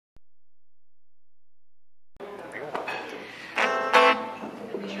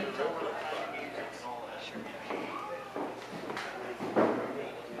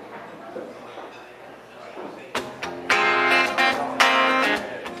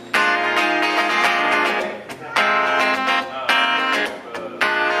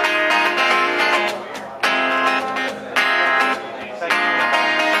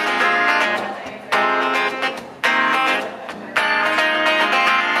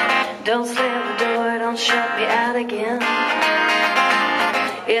Don't slam the door, don't shut me out again.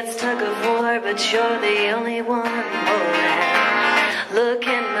 It's tug of war, but you're the only one holding. Look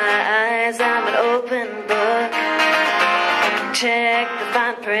in my eyes, I'm an open book. Check the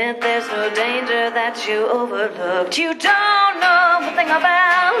fine print, there's no danger that you overlooked. You don't know a thing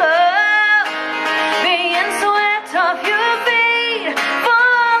about love, being swept off your feet,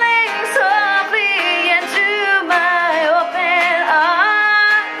 falling softly into my open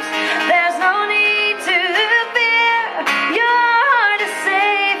arms. There's no need to fear, your heart is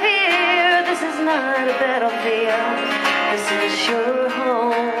safe here. This is not a battlefield, this is your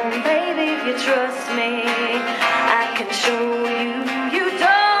home. Baby, if you trust me, I can show you. You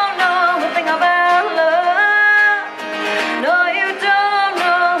don't know a thing about love. No, you don't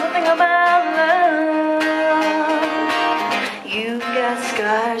know a thing about love. You've got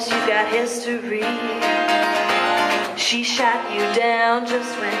scars, you've got history. She shot you down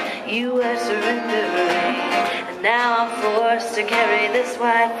just when you were surrendering, and now I'm forced to carry this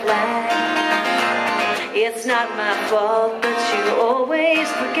white flag. It's not my fault, but you always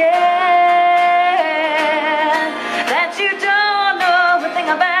forget that you don't know a thing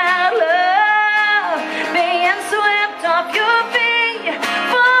about love, being swept off your feet,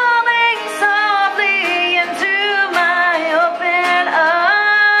 falling softly into my open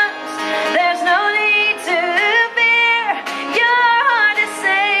arms. There's no need to fear, your heart is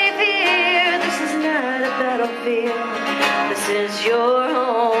safe here. This is not a battlefield, this is your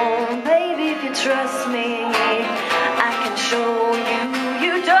home. Baby, if you trust me, I can show you.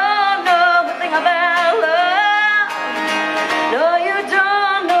 You don't know a thing about love. No, you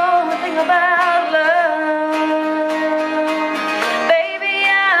don't know a thing about love. Baby,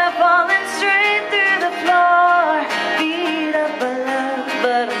 I've fallen straight through the floor, beat up by love,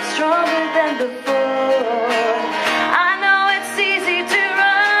 but I'm stronger than before. I know it's easy to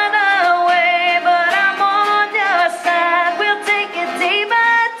run away, but I'm on your side. We'll take it day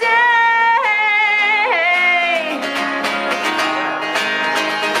by day.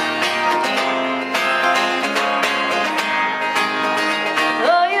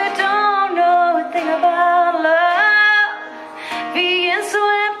 Oh, you don't know a thing about love, being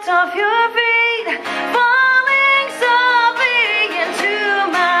swept off your feet, falling softly into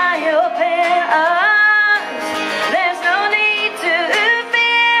my open arms. There's no need to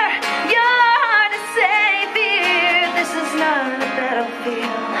fear, your heart is safe here. This is not a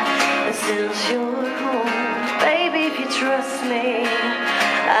battlefield, this is your home. Baby, if you trust me,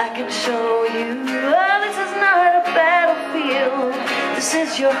 I can show you. Oh, this is not a battlefield, this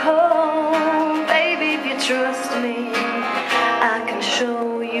is your home. Baby, if you trust me, I can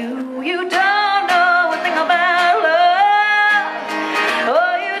show you. You don't know a thing about love.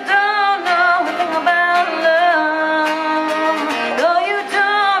 Oh, you don't know a thing about love. No, you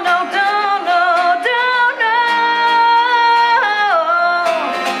don't know, don't know, don't know.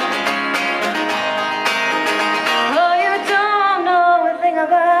 Oh, you don't know a thing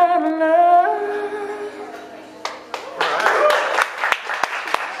about love.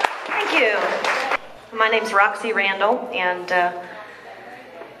 Thank you. My name's Roxie Randle, and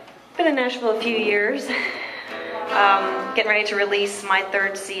been in Nashville a few years. Getting ready to release my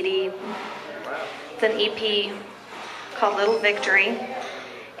third CD. It's an EP called Little Victory,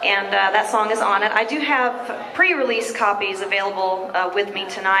 and that song is on it. I do have pre-release copies available with me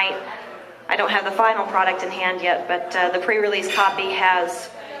tonight. I don't have the final product in hand yet, but the pre-release copy has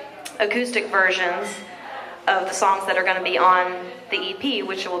acoustic versions of the songs that are going to be on the EP,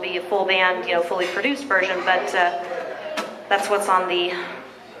 which will be a full band, fully produced version, but that's what's on the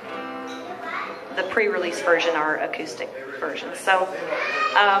pre-release version, are acoustic versions. So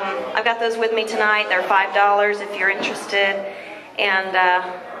I've got those with me tonight. They're $5 if you're interested, and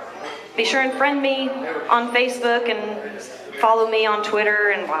be sure and friend me on Facebook and follow me on Twitter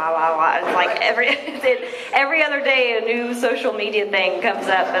and blah, blah, blah. It's like every other day a new social media thing comes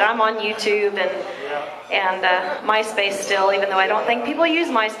up, but I'm on YouTube and MySpace still, even though I don't think people use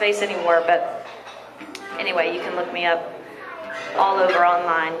MySpace anymore. But anyway, you can look me up all over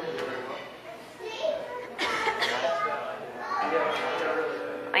online.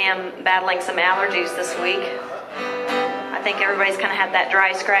 I am battling some allergies this week. I think everybody's kind of had that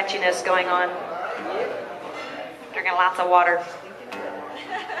dry scratchiness going on. Drinking lots of water.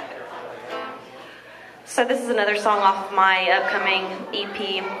 So this is another song off of my upcoming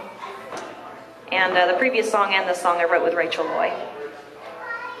EP. And the previous song and the song I wrote with Rachel Loy.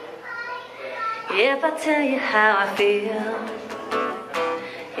 If I tell you how I feel,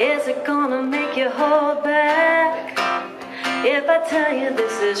 is it gonna make you hold back? If I tell you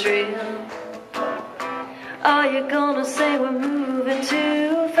this is real, are you gonna say we're moving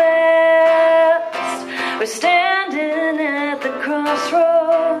too fast? We're standing at the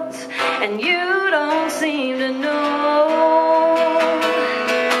crossroads, and you don't seem to know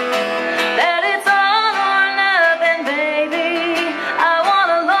that it's all or nothing, baby. I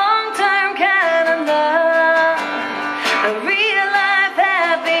want a long-term kind of love, a real life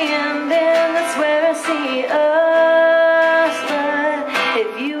happy ending. That's where I see us. But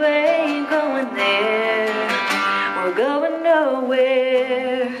if you ain't going there, we're going nowhere.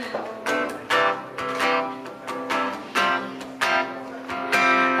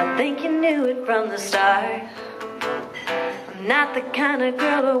 I think you knew it from the start. I'm not the kind of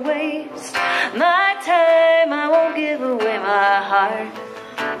girl to waste my time. I won't give away my heart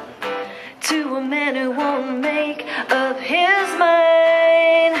to a man who won't make up his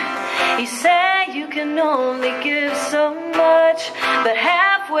mind. You say you can only give so much, but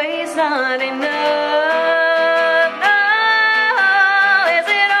halfway's not enough.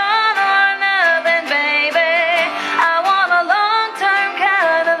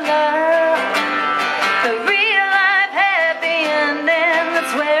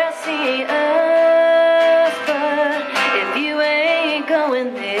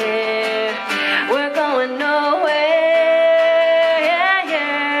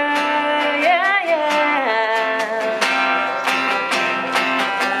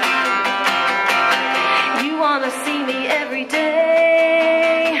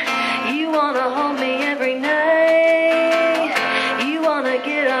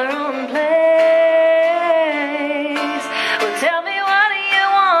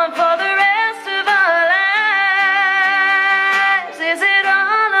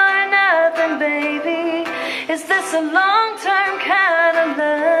 Is this a long-term kind of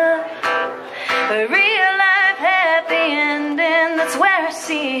love, a real life happy ending? That's where I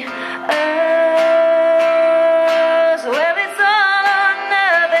see us. Well, it's all or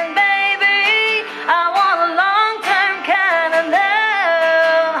nothing, baby. I want a long-term kind of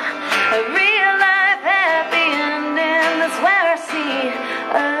love, a real life happy ending. That's where I see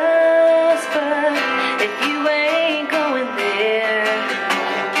us. But if you ain't going there,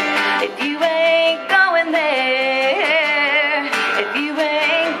 if you ain't going there, if you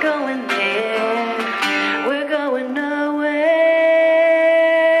ain't going there, we're going nowhere.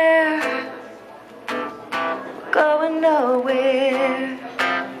 Going nowhere.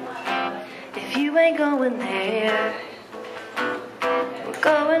 If you ain't going there, we're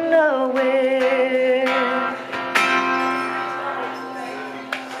going nowhere.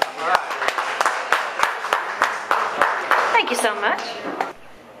 Thank you so much.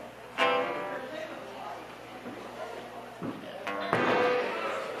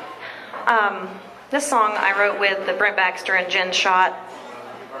 This song I wrote with Brent Baxter and Jen Schott,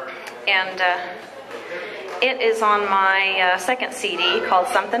 and it is on my second CD called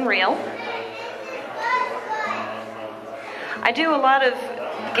Something Real. I do a lot of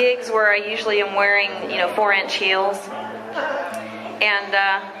gigs where I usually am wearing, 4-inch heels, and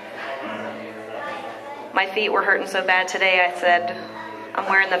my feet were hurting so bad today I said, I'm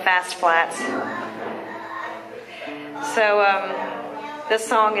wearing the fast flats. So this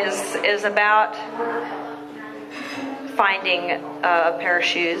song is about finding a pair of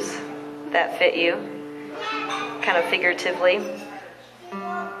shoes that fit you, kind of figuratively.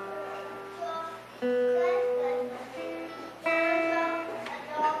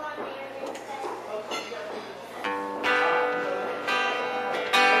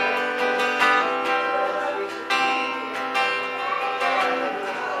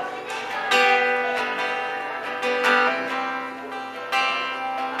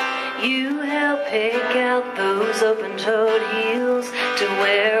 You helped pick out those open-toed heels to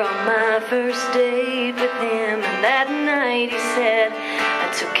wear on my first date with him. And that night he said I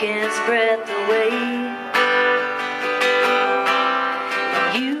took his breath away.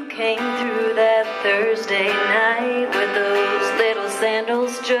 You came through that Thursday night with those little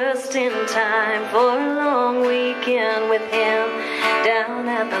sandals just in time for a long weekend with him down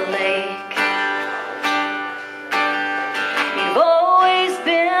at the lake. You've always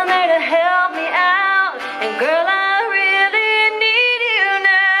been there to help me out, and girl, I really need you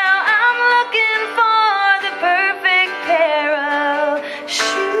now. I'm looking for the perfect pair of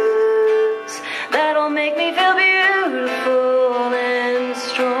shoes that'll make me feel beautiful and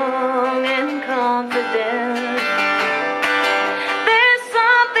strong and confident. There's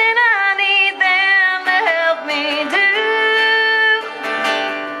something I need them to help me do.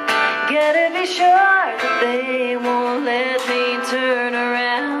 Gotta be sure that they won't let me turn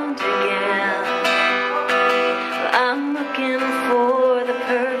around again. I'm looking for the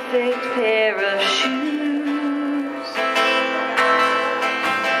perfect pair of shoes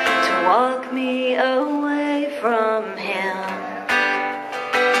to walk me away.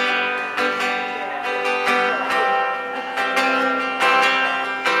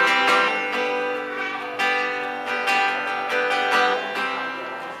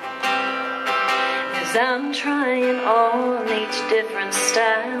 'cause I'm trying on each different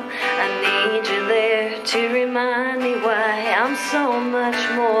style. I need you there to remind me why I'm so much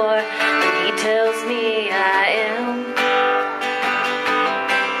more than he tells me I am.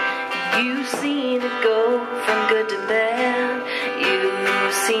 You've seen it go from good to bad.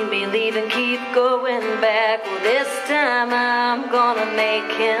 You've seen me leave and keep going back. Well, this time I'm gonna make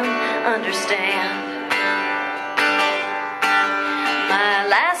him understand. My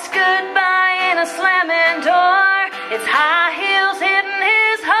last goodbye in a slamming door. It's high heels hitting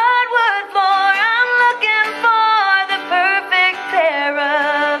his hardwood floor. I'm looking for the perfect pair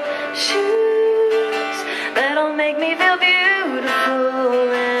of shoes that'll make me feel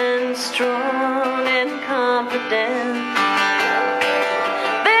beautiful and strong and confident.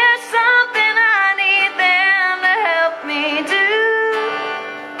 There's something I need them to help me do.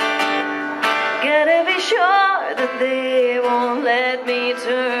 Gotta be sure that they won't let me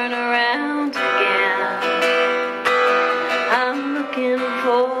turn around again. I'm looking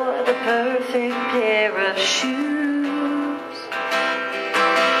for the perfect pair of shoes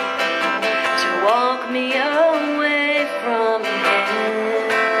to walk me away from him.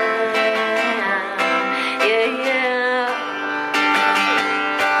 Yeah, yeah.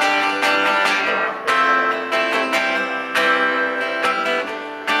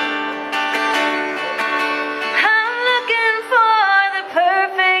 I'm looking for the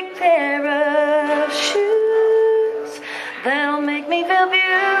perfect pair of shoes that'll make me feel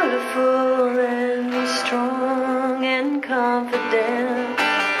beautiful and strong and confident.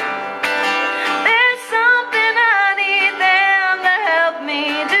 There's something I need them to help me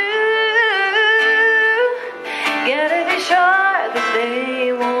do. Gotta be sure that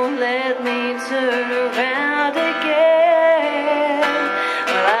they won't let me turn around again.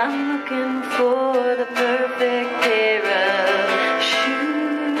 Well, I'm looking for the perfect pair of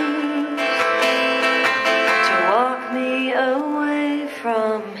shoes to walk me away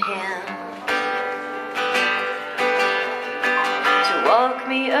from him. To walk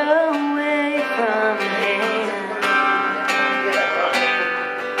me away from him.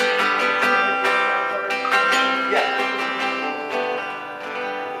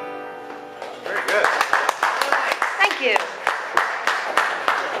 Very good. Thank you.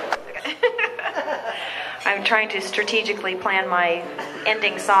 I'm trying to strategically plan my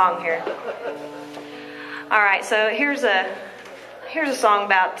ending song here. All right, so here's a song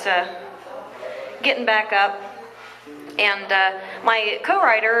about getting back up. And my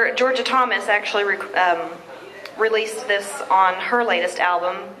co-writer, Georgia Thomas, actually released this on her latest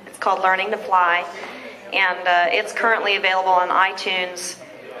album. It's called Learning to Fly. And it's currently available on iTunes.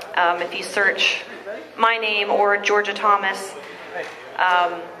 If you search my name or Georgia Thomas,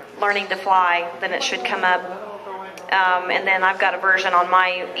 Learning to Fly, then it should come up. And then I've got a version on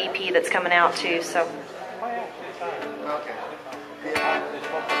my EP that's coming out too. So. Okay.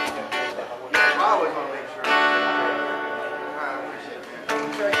 I always want to make sure. I appreciate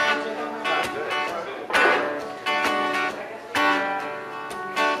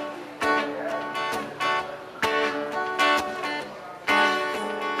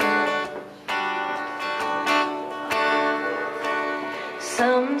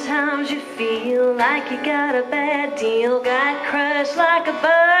Sometimes you feel like you got a bad deal, got crushed like a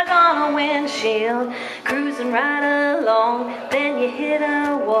bug on a windshield, cruising right along, then you hit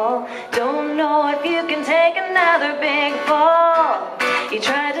a wall. Don't know if you can take another big fall. You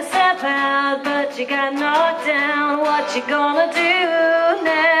tried to step out, but you got knocked down. What you gonna do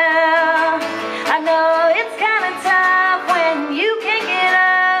now? I know it's kind of tough when you can't get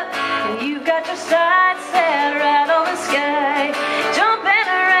up, and you got your sights set right on the sky, jumping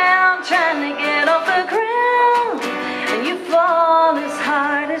around trying to get off the ground, and you fall as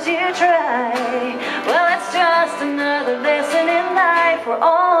hard as you try. Well, it's just another lesson in life. We're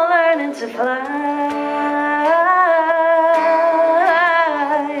all learning to fly.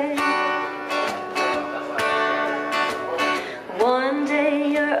 One day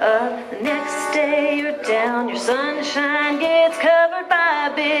you're up, the next day you're down. Your sunshine gets covered by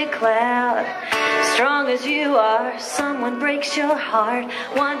a big cloud. Strong as you are, someone breaks your heart,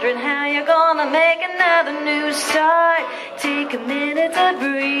 wondering how you're gonna make another new start. Take a minute to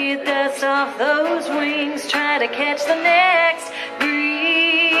breathe, dust off those wings, try to catch the next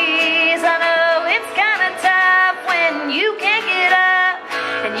breeze. I know it's kind of tough when you can't get up,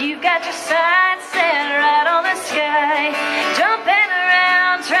 and you've got your sights set right on the sky, jumping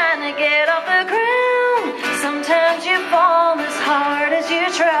around trying to get off the ground. Sometimes you fall as hard as you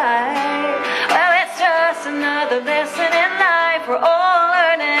try. Well, it's just another lesson in life. We're all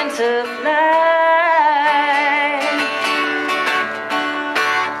learning to fly.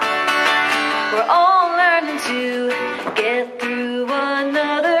 We're all to get through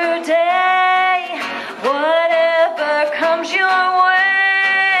another day. Whatever comes your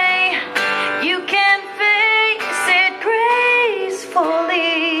way, you can face it gracefully.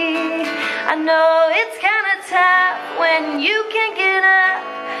 I know it's kind of tough when you can't get up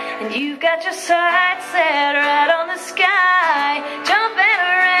and you've got your sights set right on the sky, jumping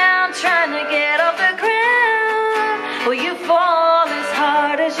around trying to get off the ground. Well, you fall as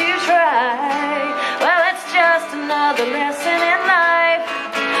hard as you try. Well, it's just another lesson in life.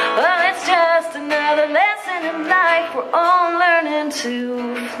 Well, it's just another lesson in life. We're all learning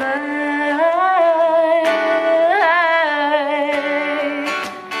to fly.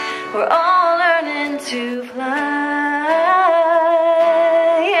 We're all learning to fly.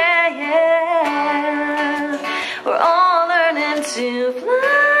 Yeah, yeah. We're all learning to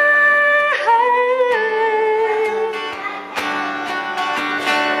fly.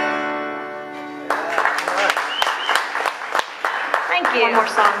 Thank you. One more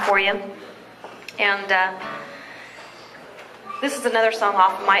song for you. And this is another song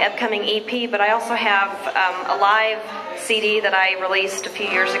off of my upcoming EP, but I also have a live CD that I released a few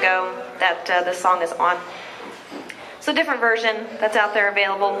years ago that this song is on. It's a different version that's out there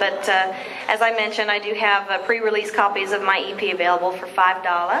available, but as I mentioned, I do have pre-release copies of my EP available for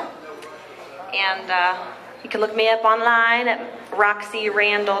 $5. And you can look me up online at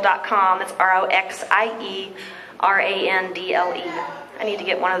roxierandle.com. It's RoxieRandle. I need to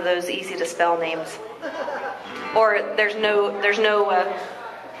get one of those easy to spell names. Or there's no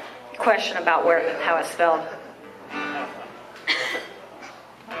question about how it's spelled.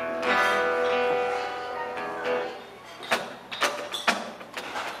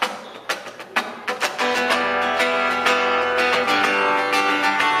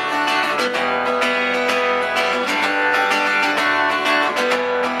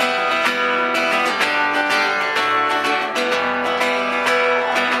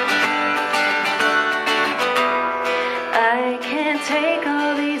 Take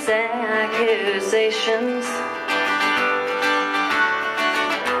all these accusations.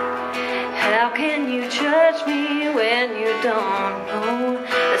 How can you judge me when you don't know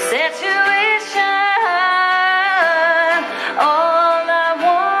the situation? All I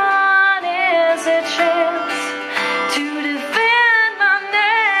want is a chance to defend my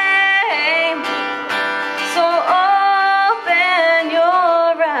name. So open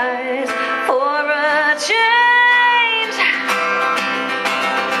your eyes for a change.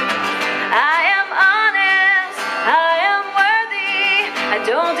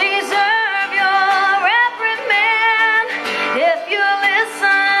 Don't deserve your reprimand. If you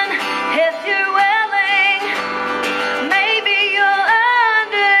listen, if you're willing, maybe you'll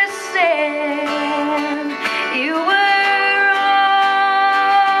understand. You were wrong.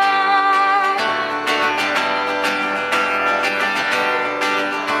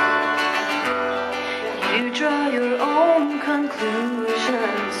 You draw your own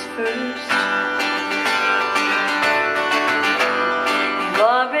conclusions first.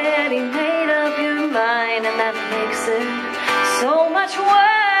 Already made up your mind, and that makes it so much worse.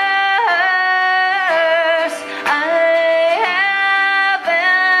 I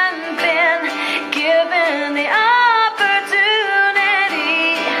haven't been given the opportunity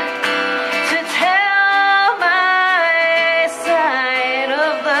to tell my side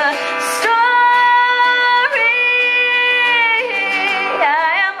of the story.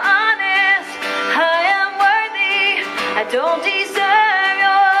 I am honest, I am worthy, I don't deserve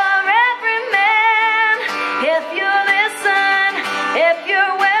if you listen, if you're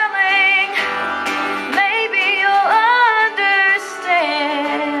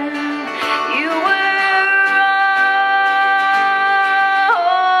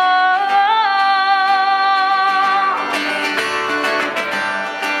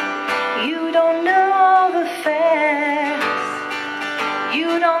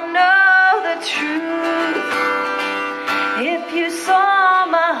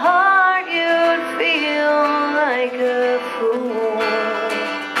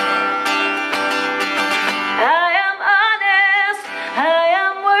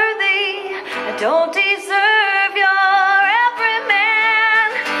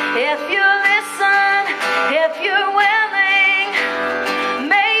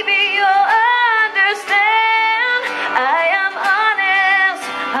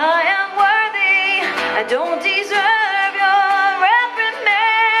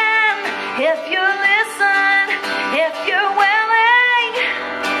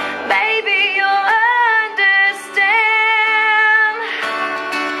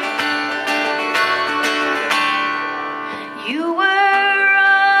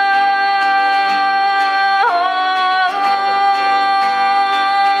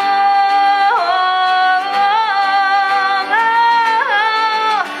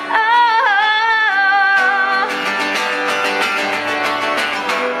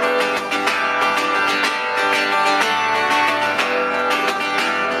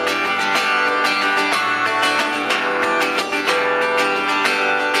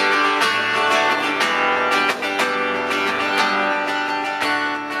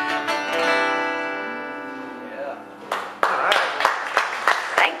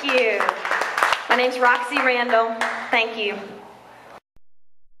name's Roxie Randle. Thank you.